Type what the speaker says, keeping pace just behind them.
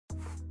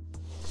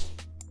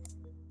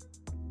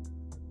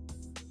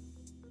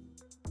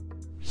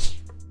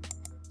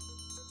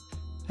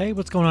Hey,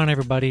 what's going on,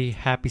 everybody?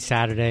 Happy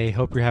Saturday.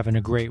 Hope you're having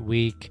a great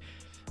week.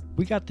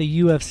 We got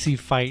the UFC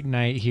fight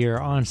night here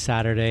on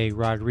Saturday.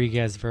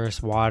 Rodriguez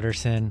versus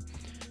Waterson.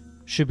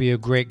 Should be a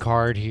great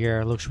card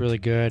here. Looks really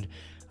good.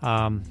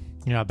 I've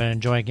been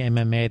enjoying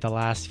MMA the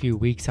last few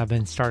weeks. I've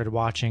been started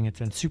watching. It's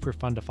been super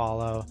fun to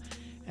follow.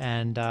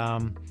 And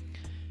gonna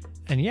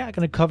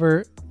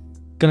cover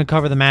the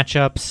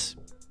matchups,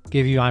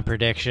 give you my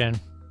prediction,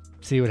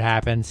 see what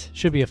happens.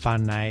 Should be a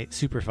fun night.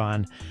 Super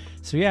fun.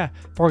 So yeah,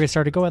 before we get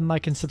started, go ahead and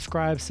like and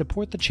subscribe,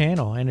 support the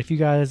channel. And if you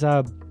guys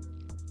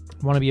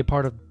want to be a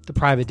part of the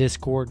private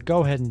Discord,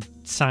 go ahead and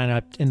sign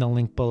up in the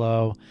link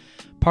below.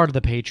 Part of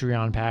the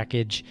Patreon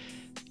package.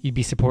 You'd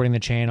be supporting the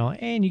channel,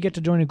 and you get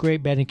to join a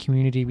great betting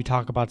community. We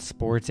talk about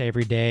sports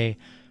every day,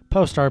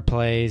 post our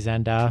plays,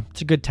 and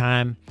it's a good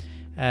time.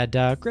 And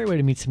great way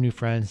to meet some new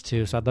friends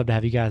too. So I'd love to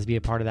have you guys be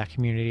a part of that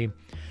community.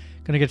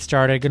 Gonna get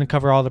started. Gonna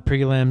cover all the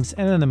prelims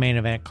and then the main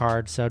event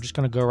card. So just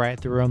gonna go right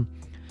through them.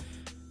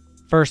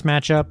 First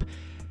matchup,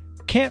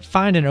 can't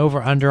find an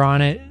over-under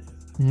on it.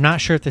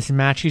 Not sure if this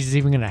match is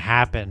even going to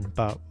happen,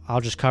 but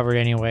I'll just cover it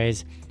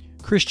anyways.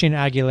 Christian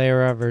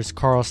Aguilera versus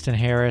Carlston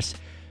Harris.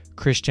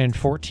 Christian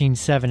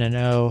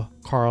 14-7-0,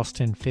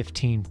 Carlston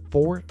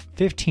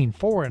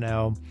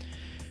 15-4-0.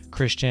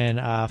 Christian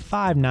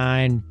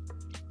 5'9",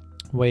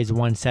 weighs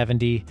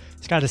 170.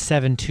 He's got a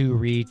 7'2"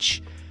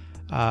 reach.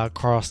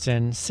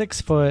 Carlston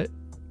 6 foot,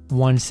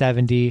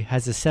 170,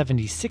 has a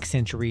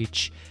 76-inch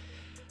reach.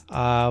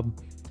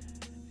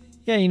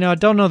 I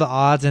don't know the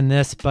odds in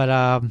this,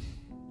 but,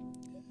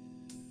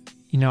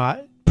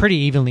 pretty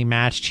evenly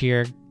matched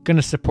here. Going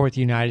to support the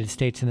United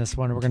States in this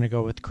one. We're going to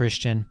go with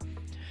Christian.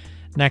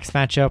 Next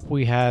matchup,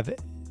 we have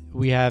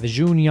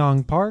Jun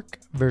Young Park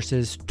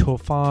versus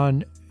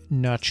Tufan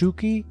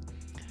Nachuki.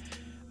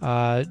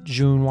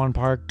 Jun Young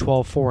Park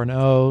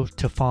 12-4-0,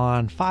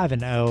 Tufan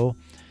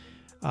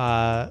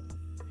 5-0.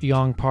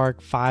 Young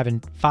Park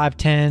 5'10",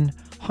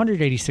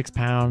 186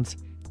 pounds,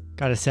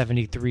 got a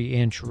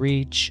 73-inch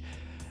reach.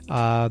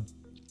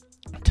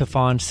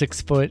 Tufan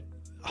 6 foot,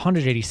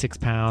 186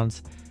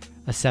 pounds,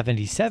 a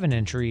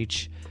 77-inch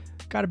reach.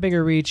 Got a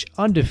bigger reach,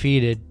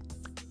 undefeated.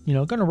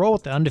 Gonna roll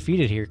with the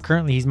undefeated here.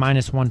 Currently he's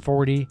minus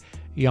 140.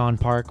 Young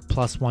Park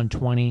plus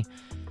 120.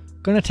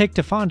 Gonna take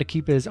Tufan to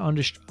keep his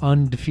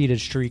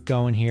undefeated streak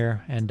going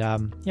here. And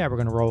we're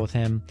gonna roll with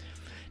him.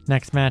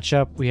 Next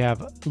matchup, we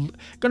have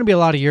gonna be a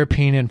lot of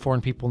European and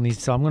foreign people in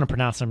these, so I'm gonna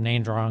pronounce some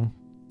names wrong.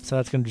 So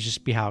that's going to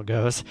just be how it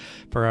goes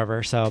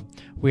forever. So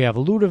we have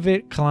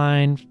Ludovic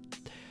Klein,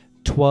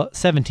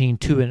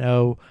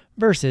 17-2-0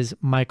 versus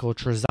Michael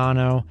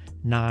Trezano,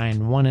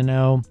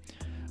 9-1-0.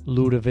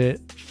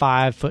 Ludovic,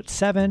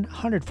 5'7",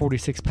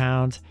 146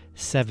 pounds,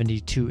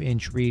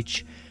 72-inch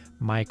reach.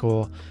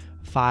 Michael,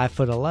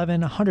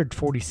 5'11",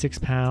 146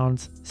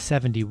 pounds,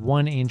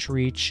 71-inch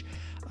reach.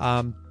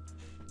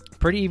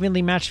 Pretty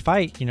evenly matched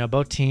fight.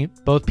 Both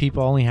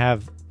people only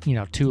have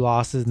 2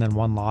 losses and then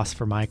 1 loss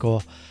for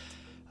Michael.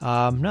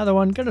 Another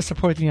one, going to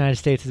support the United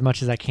States as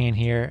much as I can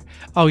here.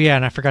 Oh, yeah,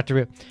 and I forgot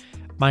to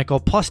Michael,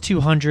 plus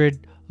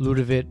 200,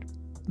 Ludovic,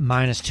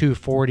 minus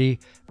 240.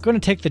 Going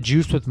to take the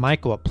juice with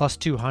Michael at plus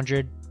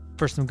 200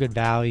 for some good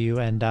value.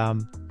 And we're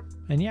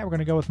going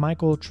to go with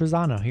Michael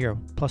Trezano here,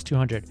 plus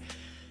 200.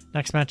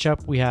 Next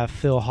matchup, we have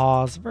Phil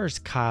Hawes versus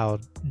Kyle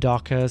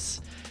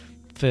Daukaus.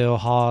 Phil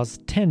Hawes,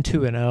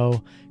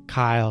 10-2-0.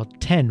 Kyle,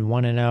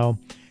 10-1-0.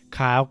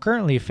 Kyle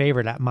currently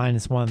favored at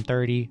minus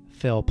 130.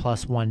 Phil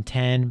plus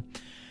 110.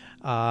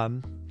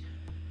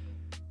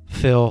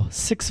 Phil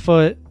 6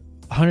 foot,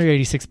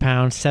 186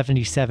 pounds,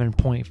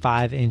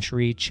 77.5-inch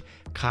reach.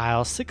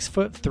 Kyle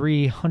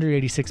 6'3",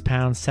 186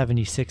 pounds,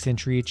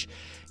 76-inch reach.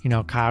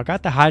 Kyle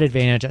got the height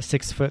advantage at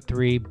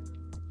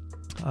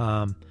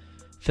 6'3".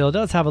 Phil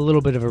does have a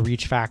little bit of a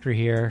reach factor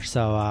here,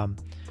 so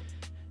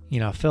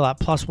Phil at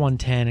plus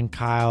 110 and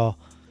Kyle,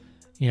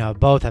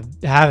 both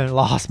haven't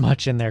lost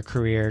much in their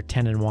career,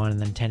 10-1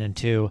 and then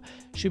 10-2.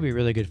 Should be a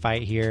really good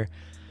fight here.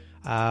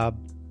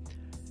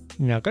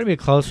 Going to be a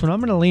close one. I'm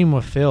going to lean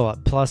with Phil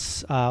at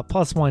plus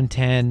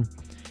 110.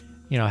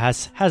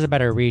 Has a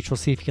better reach. We'll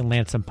see if he can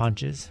land some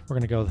punches. We're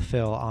going to go with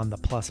Phil on the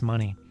plus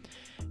money.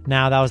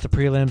 Now, that was the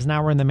prelims.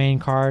 Now we're in the main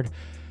card.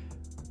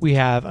 We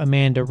have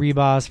Amanda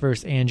Ribas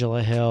versus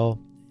Angela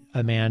Hill.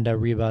 Amanda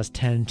Ribas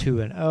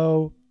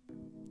 10-2-0.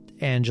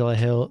 Angela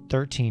Hill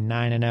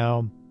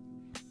 13-9-0.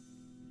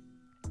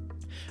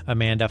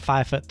 Amanda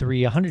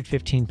 5'3",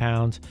 115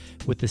 pounds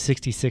with the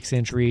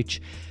 66-inch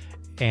reach.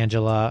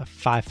 Angela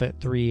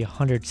 5'3",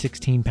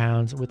 116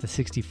 pounds with a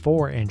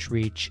 64-inch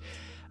reach.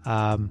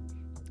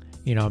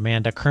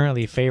 Amanda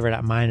currently favored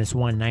at minus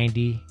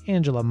 190.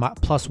 Angela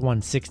plus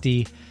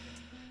 160.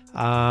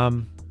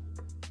 The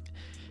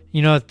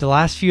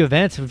last few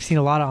events we've seen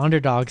a lot of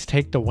underdogs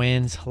take the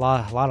wins. A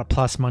lot of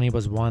plus money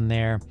was won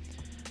there.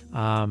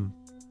 Gonna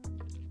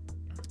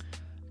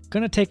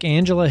take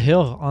Angela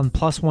Hill on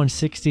plus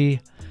 160.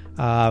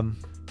 Going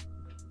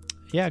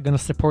to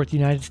support the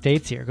United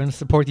States here. Going to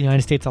support the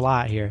United States a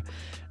lot here.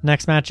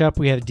 Next matchup,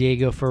 we have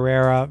Diego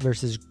Ferreira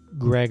versus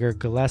Gregor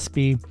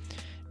Gillespie.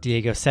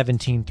 Diego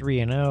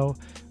 17-3-0.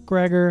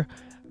 McGregor,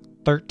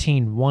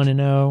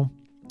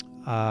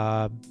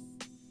 13-1-0.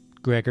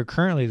 Gregor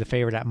currently the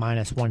favorite at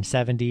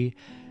 -170.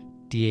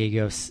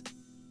 Diego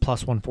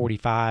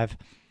 +145.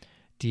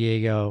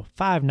 Diego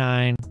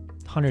 5'9",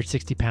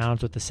 160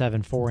 pounds with the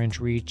 7'4"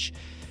 reach.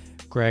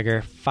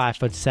 Gregor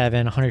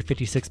 5'7",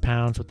 156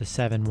 pounds with the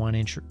 71"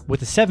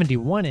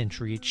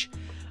 reach.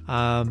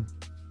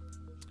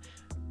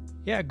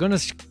 Yeah, gonna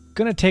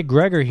take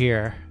Gregor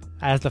here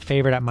as the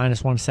favorite at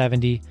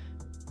 -170.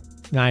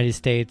 United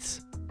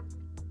States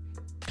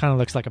kind of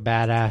looks like a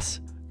badass.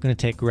 Gonna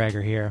take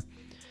Gregor here.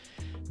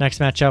 Next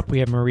matchup, we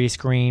have Maurice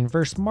Greene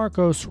versus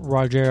Marcos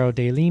Rogero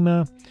de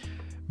Lima.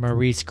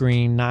 Maurice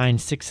Greene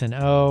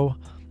 9-6-0.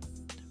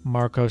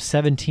 Marcos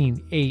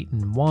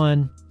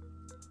 17-8-1.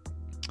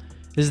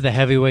 This is the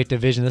heavyweight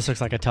division. This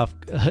looks like a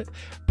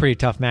pretty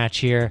tough match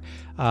here.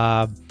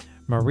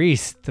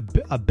 Maurice,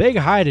 a big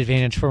height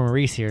advantage for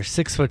Maurice here.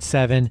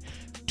 6'7",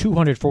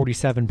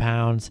 247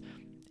 pounds,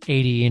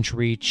 80"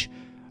 reach.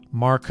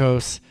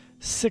 Marcos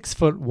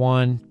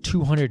 6'1",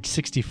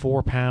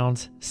 264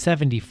 pounds,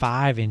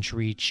 75"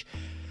 reach.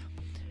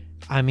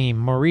 I mean,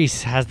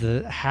 Maurice has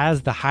the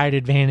height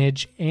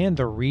advantage and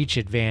the reach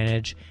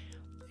advantage,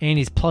 and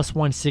he's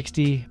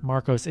 +160.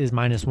 Marcos is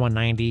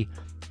 -190.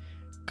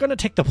 Gonna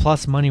take the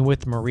plus money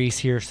with Maurice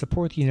here.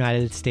 Support the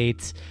United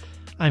States.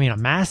 I mean, a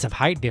massive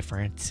height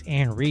difference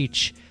and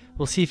reach.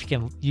 We'll see if he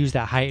can use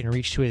that height and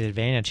reach to his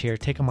advantage here.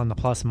 Take him on the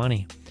plus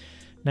money.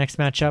 Next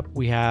matchup,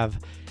 we have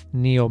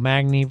Neil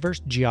Magny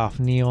versus Geoff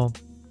Neal.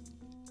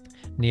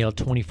 Neal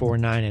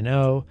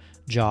 24-9-0.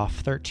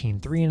 Geoff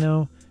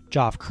 13-3-0.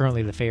 Geoff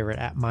currently the favorite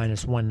at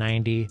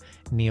 -190.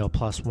 Neal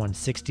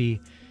 +160.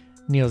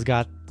 Neal's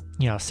got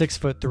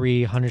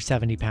 6'3",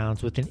 170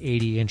 pounds with an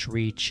 80"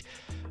 reach.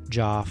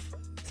 Geoff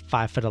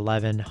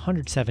 5'11",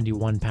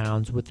 171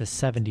 pounds with a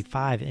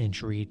 75"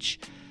 reach.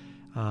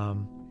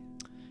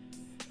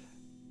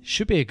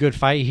 Should be a good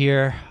fight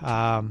here.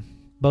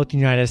 Both the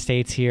United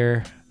States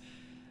here.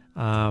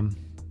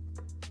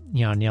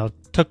 Neal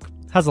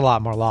has a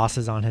lot more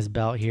losses on his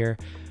belt here.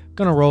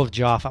 Gonna roll with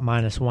Geoff at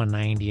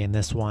 -190 in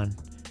this one.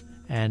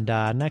 And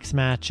next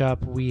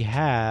matchup we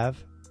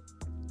have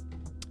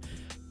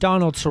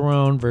Donald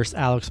Cerrone versus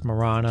Alex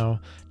Morono.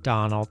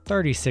 Donald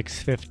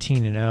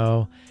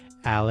 36-15-0.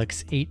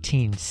 Alex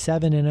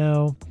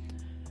 18-7-0.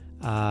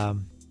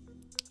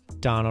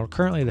 Donald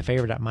currently the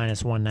favorite at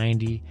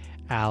 -190.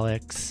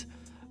 Alex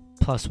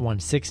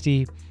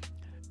 +160.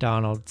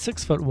 Donald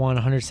 6'1",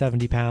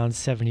 170 pounds,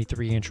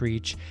 73"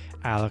 reach.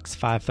 Alex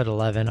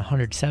 5'11",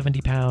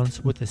 170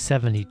 pounds with a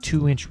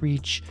 72"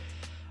 reach.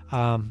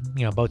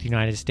 Both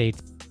United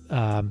States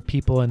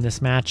people in this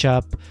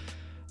matchup.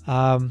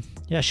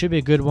 Should be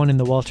a good one in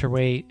the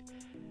welterweight.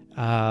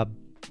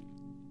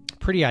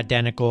 Pretty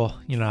identical,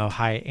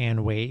 height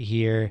and weight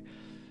here.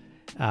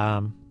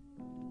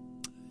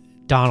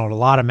 Donald, a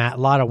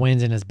lot of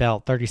wins in his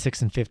belt,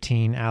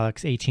 36-15.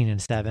 Alex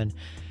 18-7.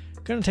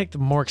 Going to take the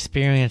more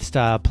experienced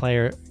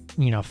fighter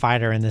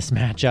in this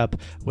matchup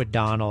with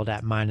Donald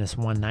at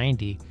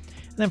 -190.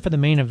 And then for the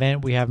main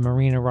event, we have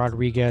Marina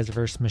Rodriguez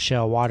versus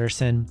Michelle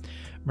Waterson.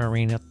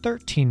 Marina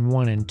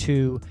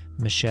 13-1-2.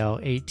 Michelle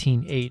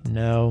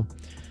 18-8-0.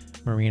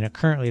 Marina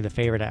currently the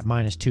favorite at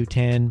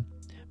 -210.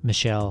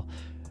 Michelle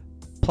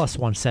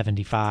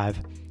 +175.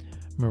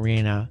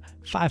 Marina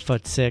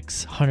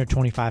 5'6",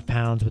 125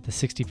 pounds with a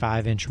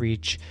 65"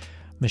 reach.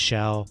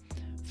 Michelle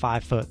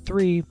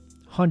 5'3",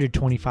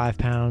 125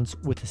 pounds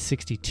with a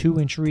 62"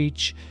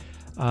 reach.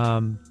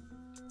 The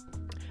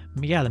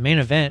main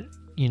event,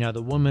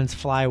 the women's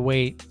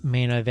flyweight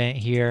main event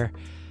here.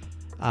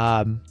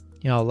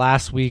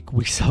 Last week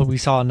we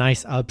saw a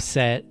nice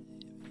upset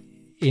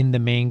in the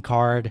main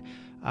card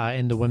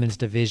in the women's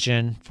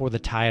division for the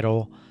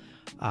title.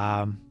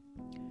 And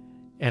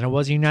it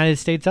was a United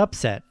States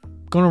upset.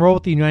 Going to roll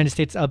with the United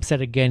States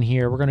upset again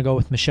here. We're going to go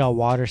with Michelle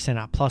Waterson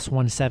at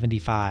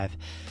 +175.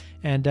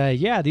 And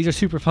these are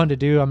super fun to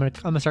do. I'm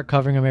gonna start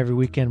covering them every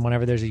weekend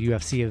whenever there's a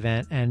UFC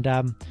event. And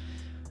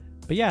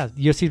the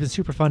UFC's been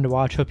super fun to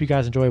watch. Hope you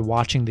guys enjoy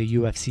watching the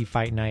UFC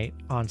fight night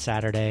on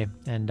Saturday.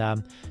 And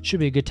should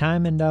be a good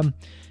time. And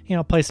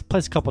place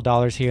a couple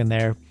dollars here and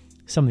there,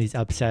 some of these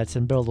upsets,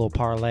 and build a little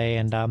parlay.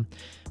 And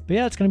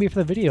it's gonna be it for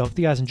the video. Hope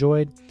you guys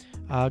enjoyed.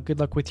 Good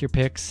luck with your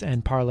picks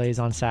and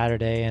parlays on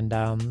Saturday. And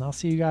I'll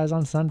see you guys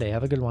on Sunday.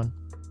 Have a good one.